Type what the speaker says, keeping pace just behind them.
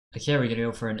Okay, we're gonna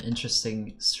go for an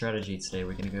interesting strategy today.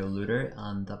 We're gonna go looter,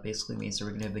 and that basically means that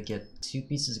we're gonna get 2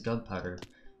 pieces of gunpowder,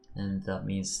 and that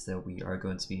means that we are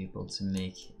going to be able to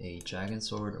make a dragon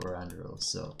sword or andril.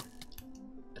 So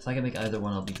if I can make either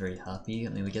one, I'll be very happy. I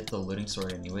mean, we get the looting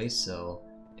sword anyway, so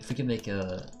if we can make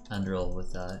a andril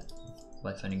with that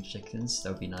by finding chickens,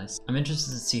 that would be nice. I'm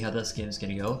interested to see how this game is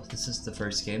gonna go. This is the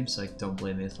first game, so don't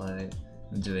blame me if I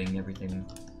am doing everything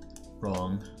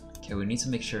wrong. Okay, we need to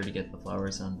make sure to get the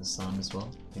flowers and the sand as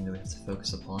well. I think that we have to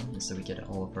focus upon, and so we get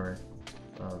all of our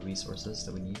resources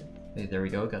that we need. Okay, there we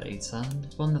go, got 8 sand.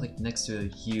 It's one like next to a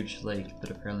huge lake, but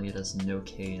apparently it has no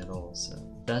cane at all, so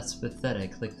that's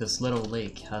pathetic. Like, this little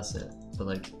lake has it, but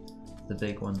like the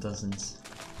big one doesn't.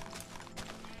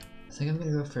 I think I'm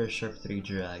gonna go for a sharp 3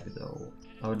 drag though.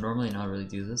 I would normally not really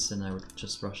do this and I would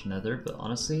just rush nether, but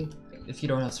honestly, if you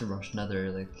don't have to rush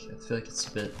nether, like, I feel like it's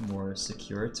a bit more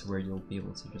secure to where you'll be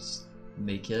able to just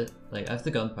make it. Like, I have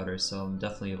the gunpowder, so I'm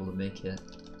definitely able to make it,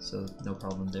 so no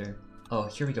problem there. Oh,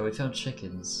 here we go, we found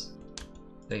chickens.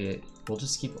 Okay, we'll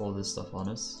just keep all this stuff on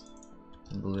us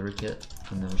in the looter kit,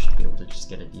 and then we should be able to just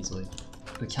get it easily.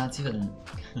 We can't even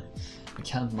we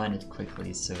can't mine it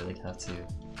quickly, so we like have to.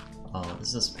 Oh,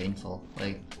 this is painful.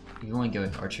 Like, if you want to go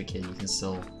with archer kit, you can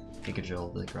still Giga drill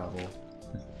the gravel.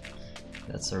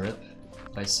 That's a rip.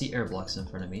 I see air blocks in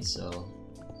front of me, so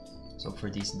for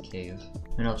a decent cave.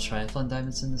 And I'll try and find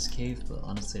diamonds in this cave, but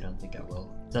honestly I don't think I will.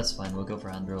 That's fine, we'll go for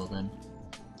andril then.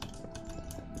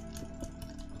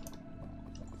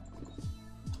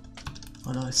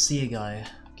 Oh no, I see a guy.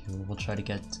 Okay, we'll try to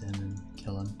get to him and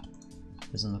kill him.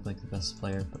 Doesn't look like the best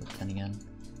player, but then again.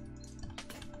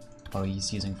 Oh,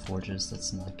 he's using forges,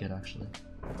 that's not good actually.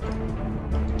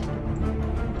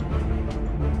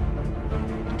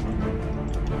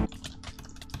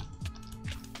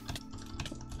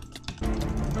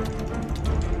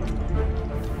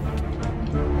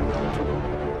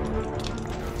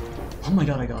 Oh my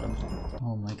god, I got him.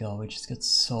 Oh my god, we just got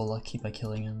so lucky by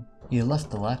killing him. He left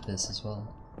the lapis as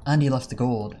well. And he left the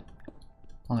gold.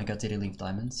 Oh my god, did he leave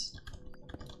diamonds?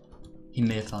 He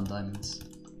may have found diamonds,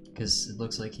 because it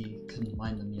looks like he couldn't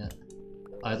mine them yet.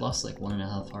 I lost like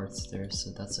 1.5 hearts there,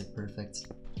 so that's like perfect.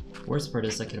 Worst part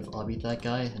is I could have obbied that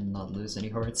guy and not lose any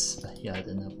hearts, but yeah, I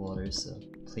didn't have water, so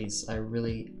please, I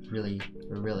really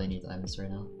need diamonds right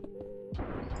now.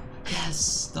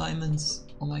 Yes! Diamonds!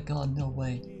 Oh my god, no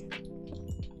way.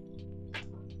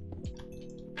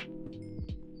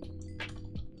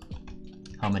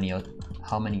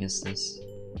 How many is this?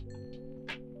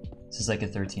 This is like a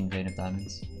 13 vein of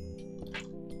diamonds.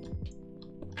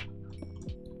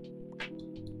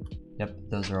 Yep,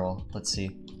 those are all. Let's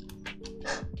see.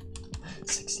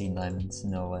 16 diamonds,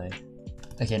 no way.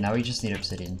 Okay, now we just need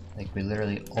obsidian. Like, we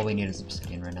literally, all we need is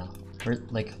obsidian right now. We're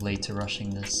like late to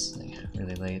rushing this, like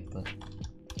really late, but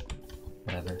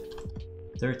whatever.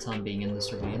 3rd time being in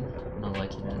this ravine, not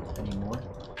liking it anymore.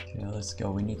 Okay, let's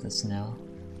go, we need this now.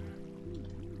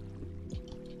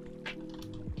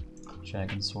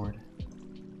 Dragon sword.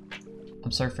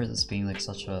 I'm sorry for this being like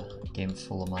such a game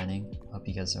full of mining. Hope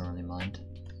you guys don't really mind.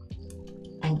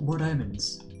 Oh, more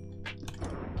diamonds!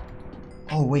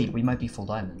 Oh wait, we might be full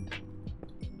diamond.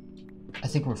 I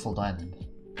think we're full diamond.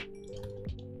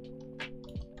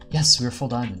 Yes, we're full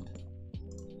diamond.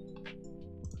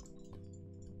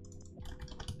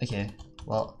 Okay,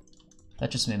 well,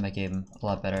 that just made my game a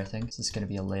lot better, I think. This is gonna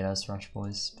be a late ass rush,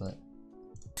 boys, but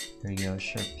here we go,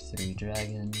 sharp 3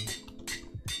 dragon.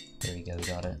 There we go, we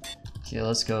got it. Okay,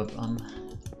 let's go. I'm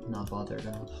not bothered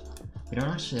enough. We don't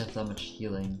actually have that much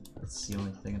healing. That's the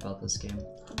only thing about this game.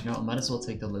 You know, I might as well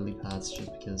take the lily pads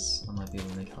just because I might be able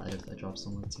to make hide if I drop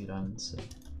someone with 2 diamonds, so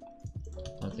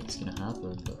I don't think it's gonna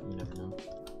happen, but you never know.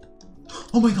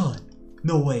 Oh my god!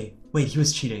 No way! Wait, he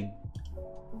was cheating.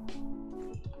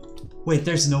 Wait,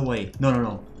 there's no way.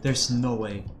 No. There's no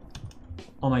way.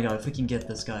 Oh my god, if we can get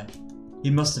this guy. He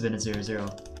must have been a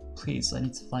 0-0. Please, I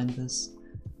need to find this.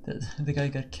 The guy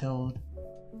got killed.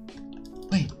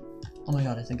 Wait! Oh my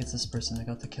god, I think it's this person that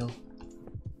got the kill.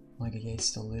 Oh my god, yeah, he's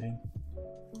still looting.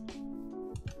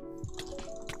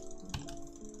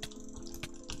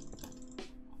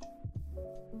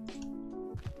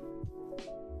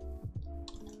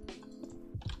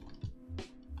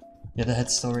 Yeah, the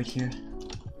head's still right here.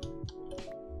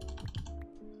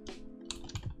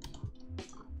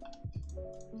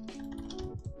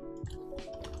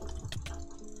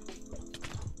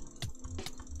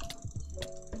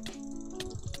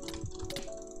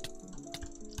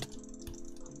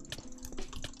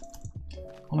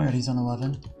 Oh my god, he's on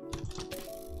 11.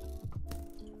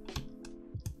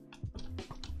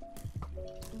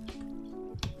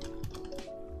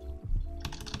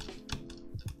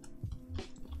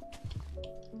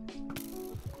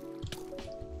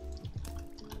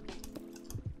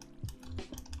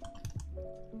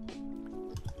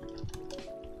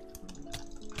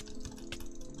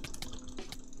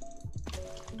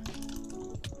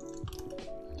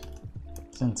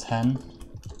 It's in 10.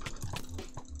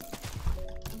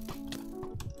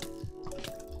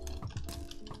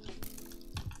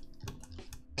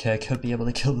 Okay, I could be able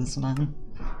to kill this man.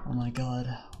 Oh my god.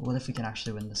 What if we can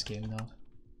actually win this game though?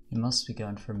 He must be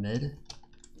going for mid.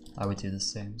 I would do the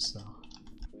same, so.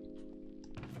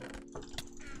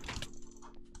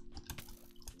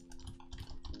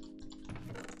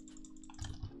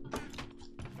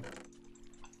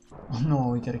 Oh no,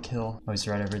 we gotta kill. Oh, he's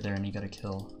right over there and you gotta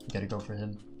kill. You gotta go for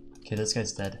him. Okay, this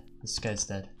guy's dead. This guy's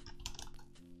dead.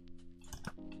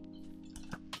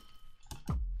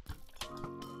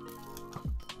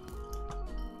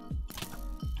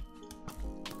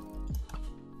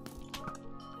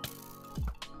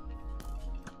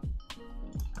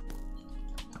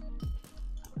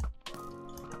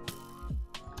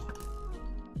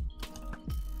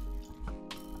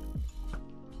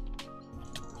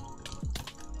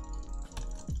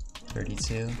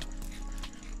 $32.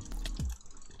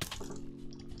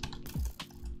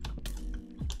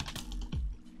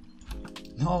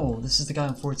 No, this is the guy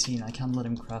on 14. I can't let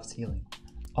him craft healing.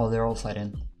 Oh, they're all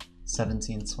fighting.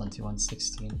 17, 21,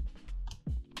 16.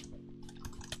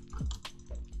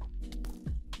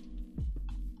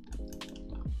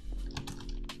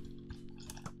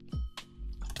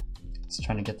 He's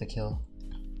trying to get the kill.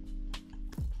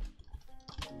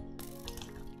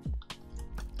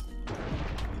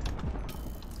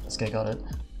 This guy got it.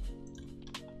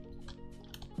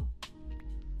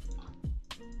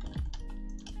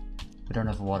 We don't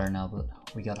have water now, but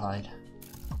we got hide.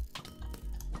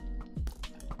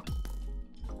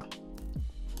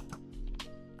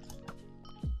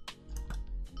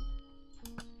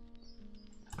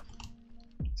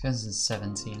 This guy's in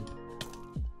 17.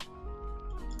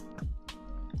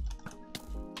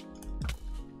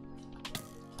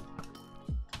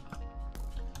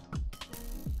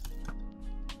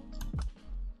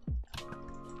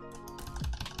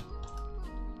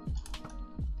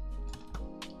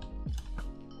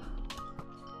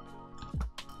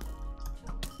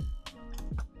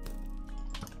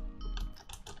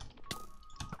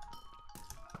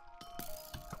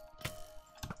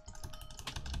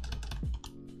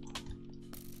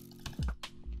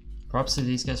 Props to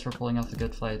these guys for pulling off a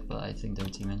good fight, but I think they're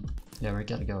teaming. Yeah, we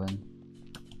gotta go in.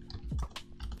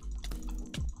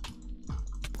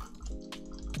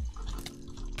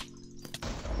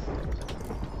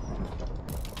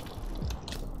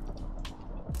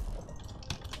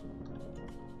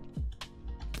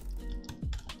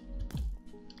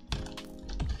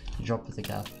 You drop with the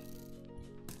gap.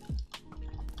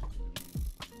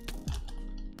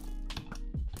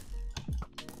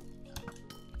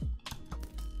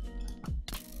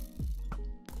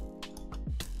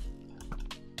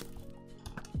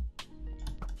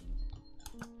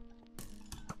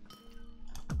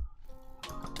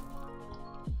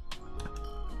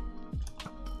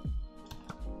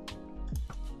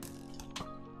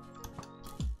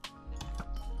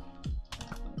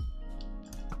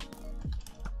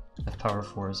 I have power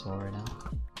 4 as well right now.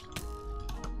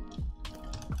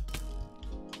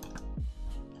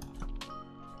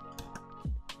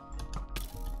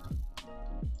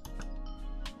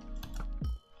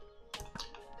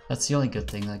 That's the only good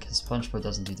thing, like his punch bow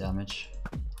doesn't do damage.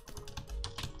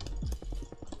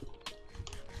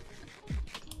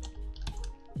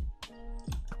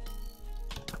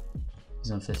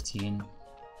 He's on 15.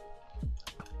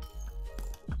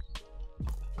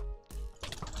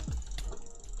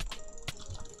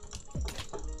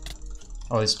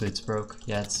 Oh, his boots broke.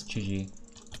 Yeah, it's GG.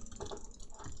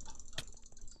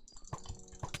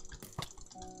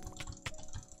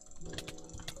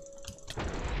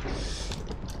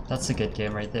 That's a good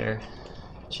game right there.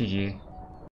 GG.